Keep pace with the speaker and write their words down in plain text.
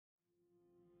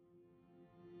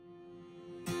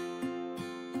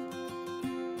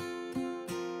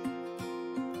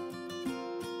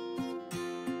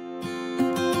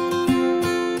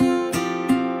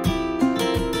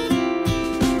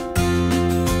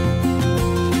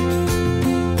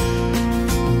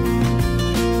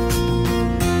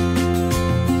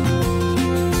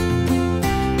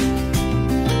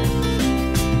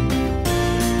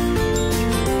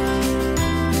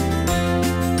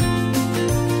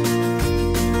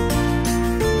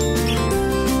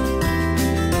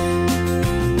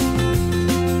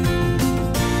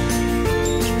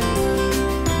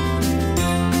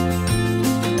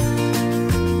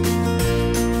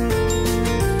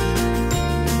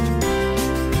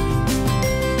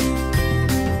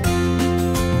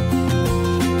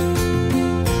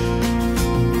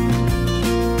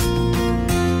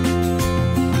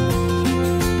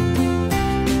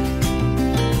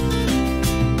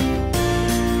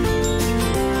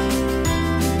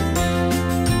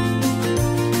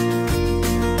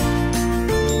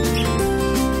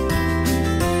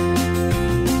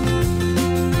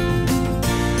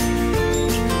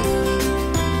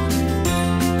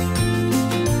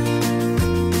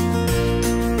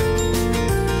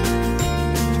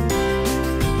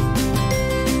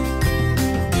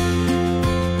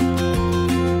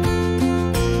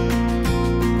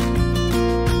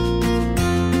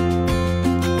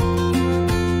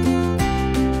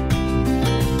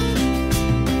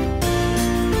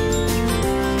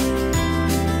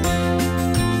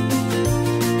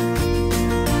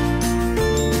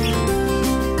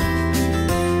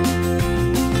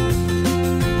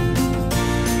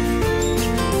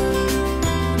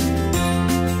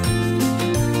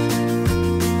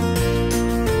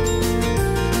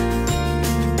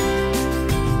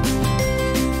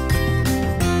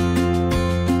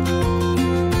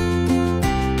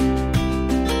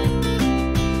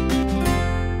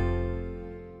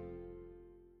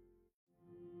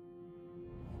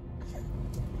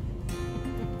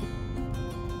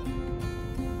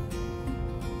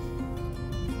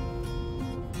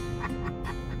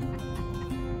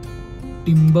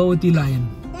टिंबावती lion.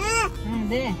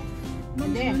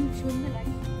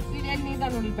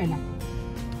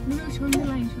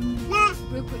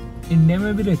 India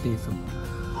में भी रहते हैं सब.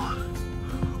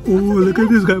 Oh, look at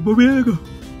this guy, Bobby.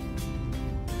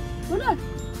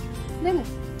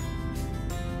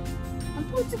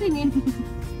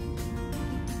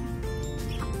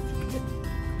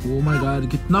 Oh my God,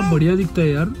 कितना बढ़िया दिखता है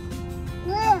यार.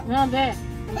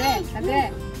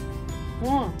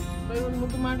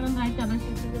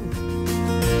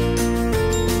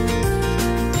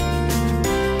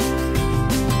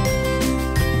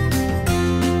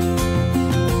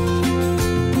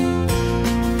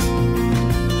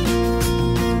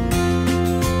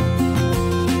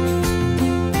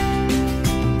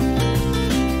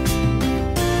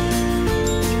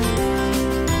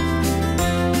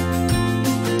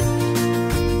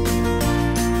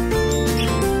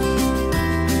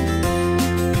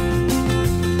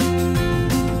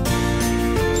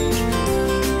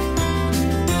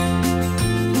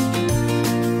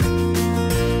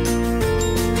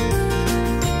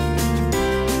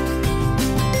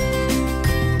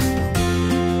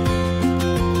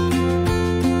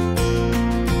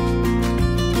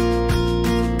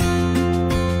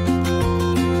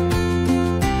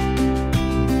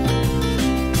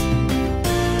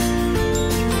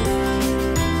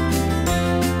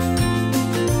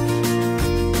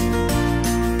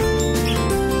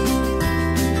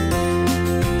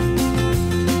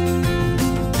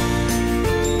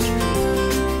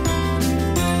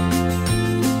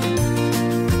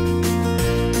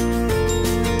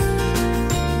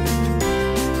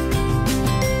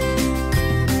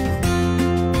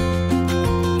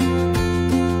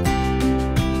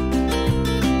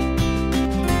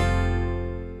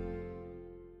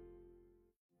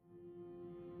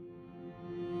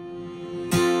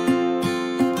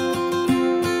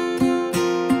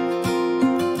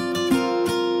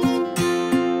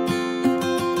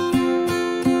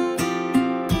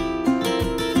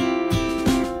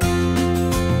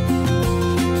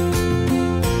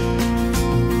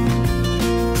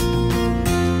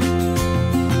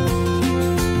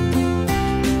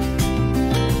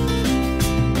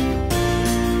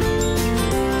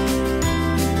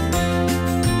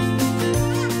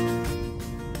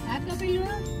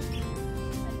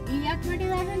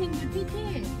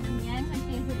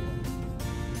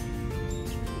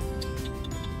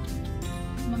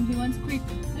 Mom, he wants quick.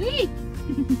 Hey!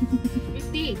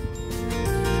 50.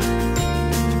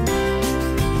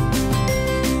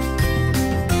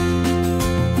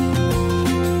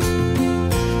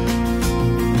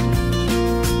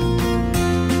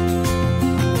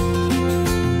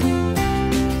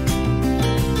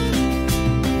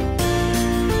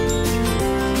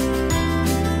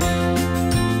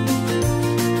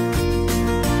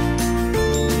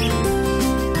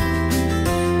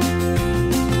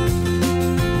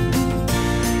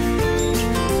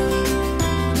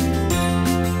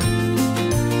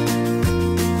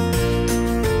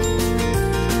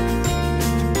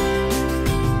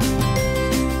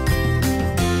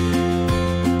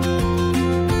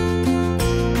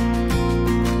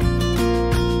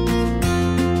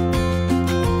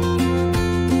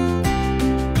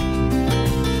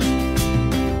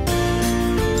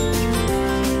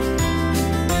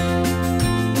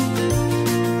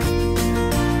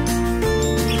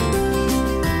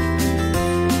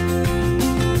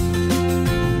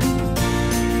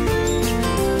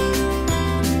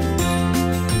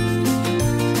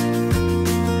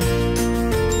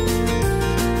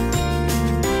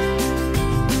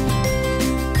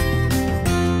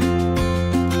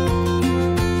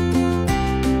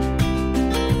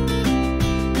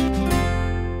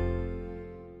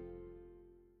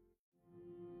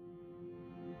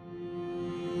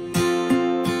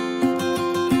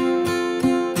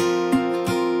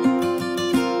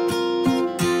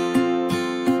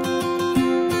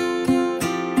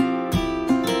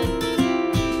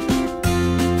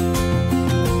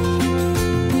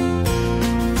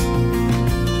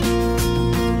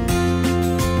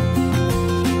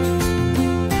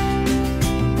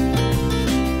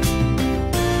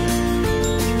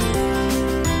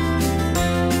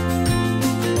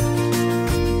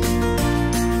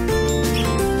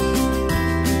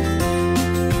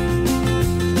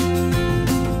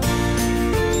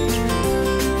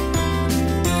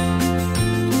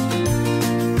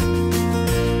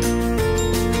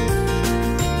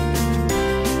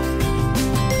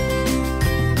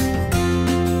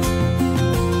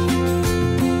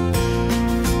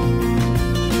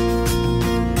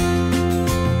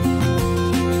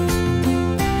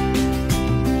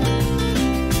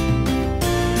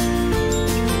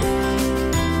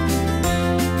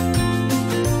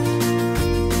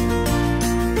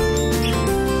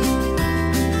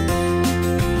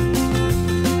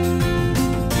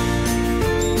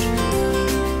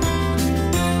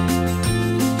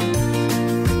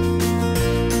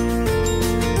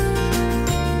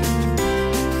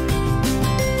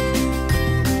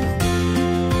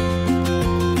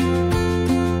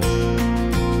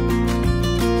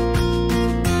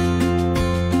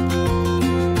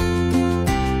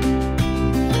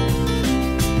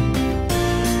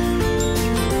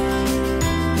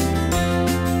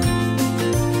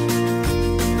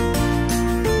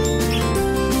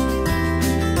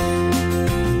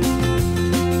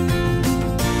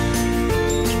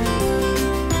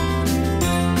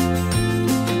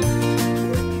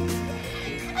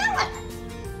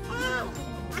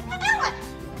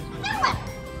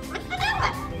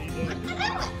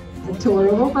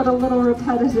 but a little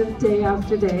repetitive day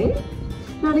after day.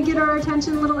 Now to get our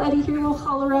attention, little Eddie here will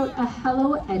holler out a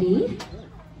hello, Eddie.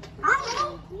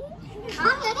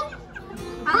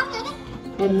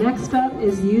 And next up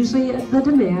is usually the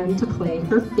demand to play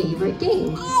her favorite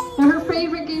game. Now her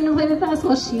favorite game to play with us,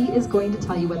 well, she is going to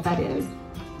tell you what that is.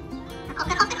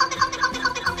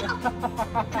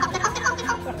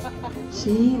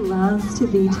 She loves to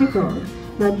be tickled.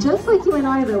 Now just like you and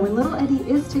I though, when little Eddie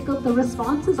is tickled, the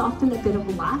response is often a bit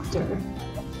of laughter.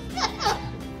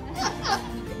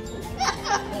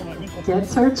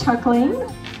 Gets her chuckling.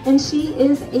 And she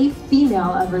is a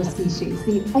female of her species.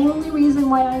 The only reason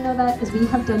why I know that is we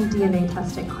have done DNA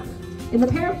testing on it. In the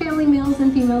parrot family, males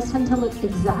and females tend to look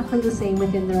exactly the same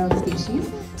within their own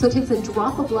species. So it takes a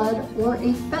drop of blood or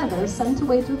a feather sent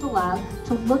away through the lab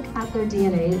to look at their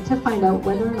DNA to find out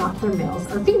whether or not they're males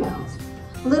or females.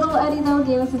 Little Eddie though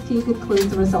gave us a few good clues.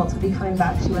 The results will be coming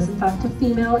back. She was in fact a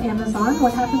female Amazon.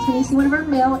 What happens when you see one of our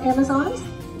male Amazons?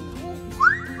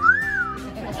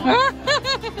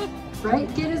 Right?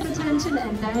 Get his attention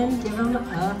and then give him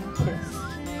a kiss.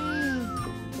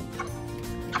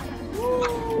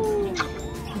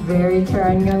 Very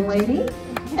caring young lady.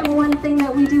 And one thing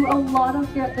that we do a lot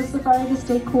of here at the safari to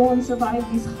stay cool and survive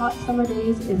these hot summer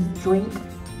days is drink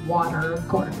water, of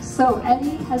course. So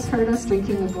Eddie has heard us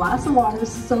drinking a glass of water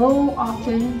so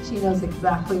often, she knows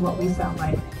exactly what we sound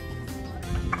like.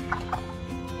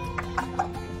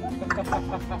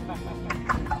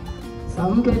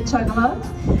 Some good chug-a-lugs.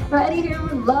 Now Eddie here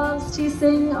loves to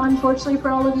sing, unfortunately for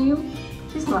all of you.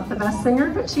 She's not the best singer,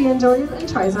 but she enjoys and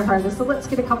tries her hardest. So let's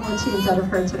get a couple of tunes out of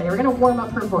her today. We're gonna warm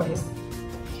up her voice.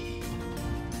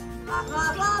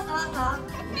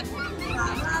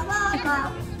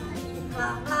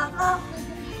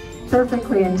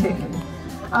 Perfectly in tune.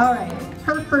 All right,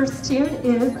 her first tune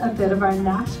is a bit of our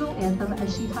national anthem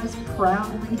as she has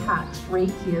proudly hatched right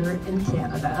here in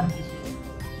Canada.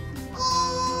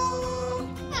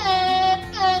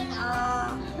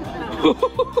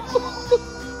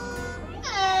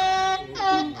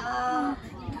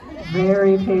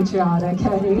 Very patriotic,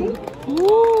 Eddie.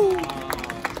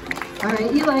 All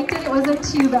right, you liked it. It wasn't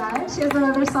too bad. She has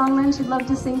another song then she'd love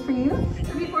to sing for you.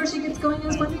 Before she gets going, I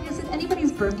was wondering, is it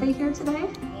anybody's birthday here today?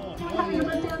 Having your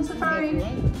birthday on safari?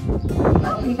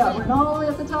 Oh, we got one all the way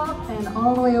at the top and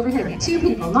all the way over here. 2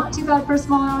 people, not too bad for a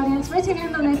small audience. Raise your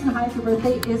hand though nice and high if your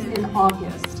birthday is in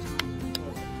August.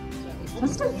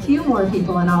 Just a few more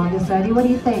people in August, Eddie. What do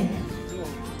you think?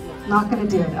 Not gonna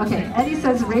do it. Okay, Eddie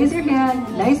says raise your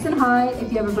hand nice and high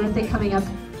if you have a birthday coming up.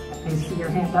 I see your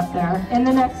hand up there. In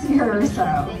the next year or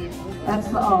so.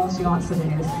 That's all she wants to do.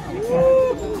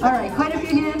 Yeah. All right, quite a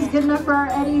few hands. Good enough for our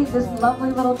Eddie. This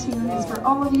lovely little tune is for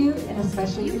all of you, and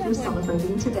especially if you're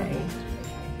celebrating today.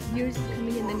 Yours is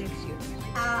coming in the next year.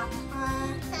 Oh.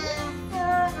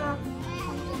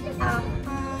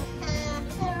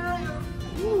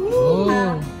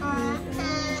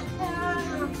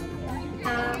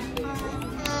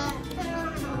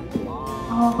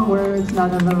 All the words,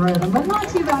 none of the rhythm, but not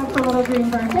too bad for little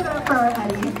Greenberg. Give it up for our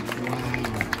Eddie.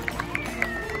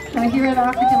 Now here at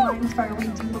African Lions Fire, we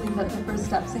do believe that the first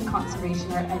steps in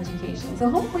conservation are education. So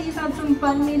hopefully you've had some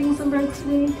fun meeting some birds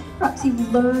today. Perhaps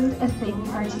you've learned a thing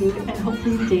or two, and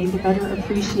hopefully you gained a better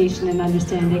appreciation and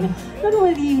understanding of not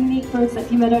only the unique birds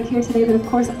that you met out here today, but of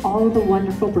course all of the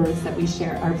wonderful birds that we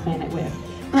share our planet with.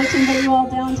 I'd like to invite you all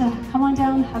down to come on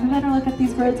down, have a better look at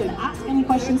these birds and ask any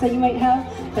questions that you might have.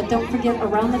 But don't forget,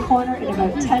 around the corner in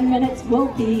about 10 minutes will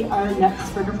be our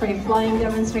next bird of prey flying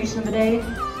demonstration of the day.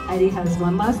 Eddie has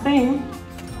one last thing.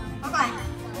 Bye-bye.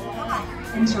 Bye-bye.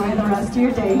 Enjoy the rest of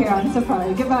your day here on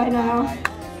safari. Goodbye now.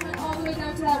 All the way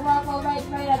down to that rock wall right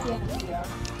at the end of the video.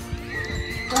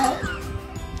 Go ahead.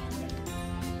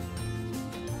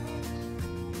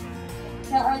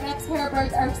 Now our next pair of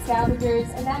birds are scavengers,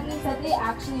 and that means that they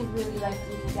actually really like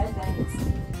eating dead things.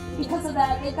 Because of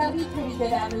that, they've got to be pretty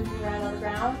good at moving around on the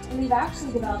ground, and they've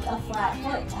actually developed a flat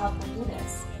foot to help them do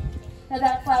this. Now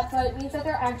that flat foot means that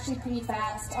they're actually pretty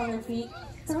fast on their feet,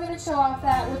 so we're going to show off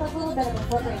that with a little bit of a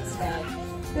foot race today.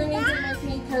 Their names are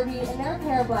Murphy and Kirby, and they're a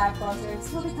pair of black buzzards.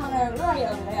 We'll be coming out right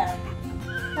over there.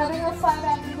 Now they're going to fly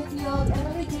back into the field, and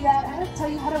when they do that, I'm going to tell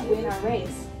you how to win our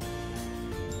race.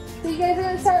 So you guys are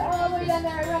going to start all the way down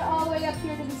there and run all the way up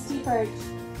here to the steep perch.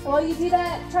 While you do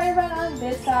that, try to run on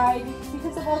this side,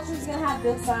 because the vulture is going to have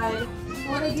this side.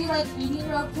 When they do like eating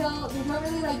roadkill, they don't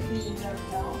really like being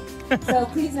roadkill. So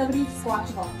please nobody squash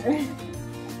a vulture.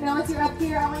 Now once you're up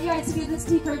here, I want you guys to give this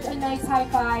steep perch a nice high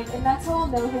five, and that's how we'll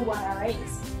know who won our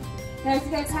race. Now if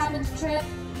you guys happen to trip,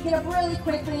 get up really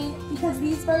quickly, because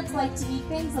these birds like to eat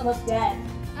things that look dead.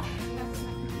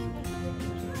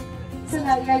 So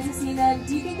now you guys have seen them.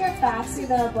 Do you think they're faster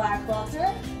than a black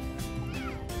vulture?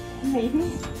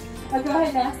 Maybe. But go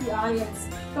ahead and ask the audience.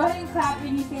 Go ahead and clap if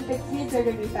you think the kids are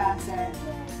going to be faster.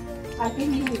 I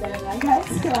think you can do better than that,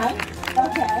 guys. Come on.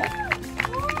 Okay.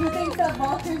 Who thinks the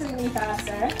vultures are going to be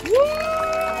faster? Okay.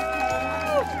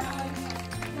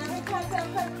 Now we count down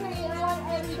from 3, and I want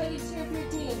everybody to cheer for your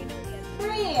team.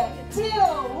 3, 2,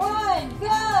 1,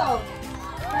 go!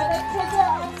 Now the kids are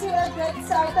off to a good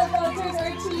start. The vultures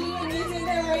are cheating and using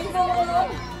their rings a little.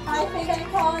 I think I'm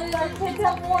calling it. Our kids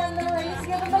have won the race.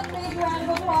 Give them a big round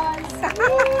of applause.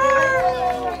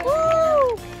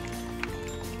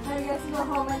 Now you guys can go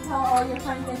home and tell all your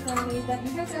friends and family that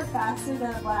you guys are faster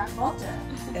than a black vulture.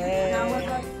 Now we're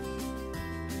going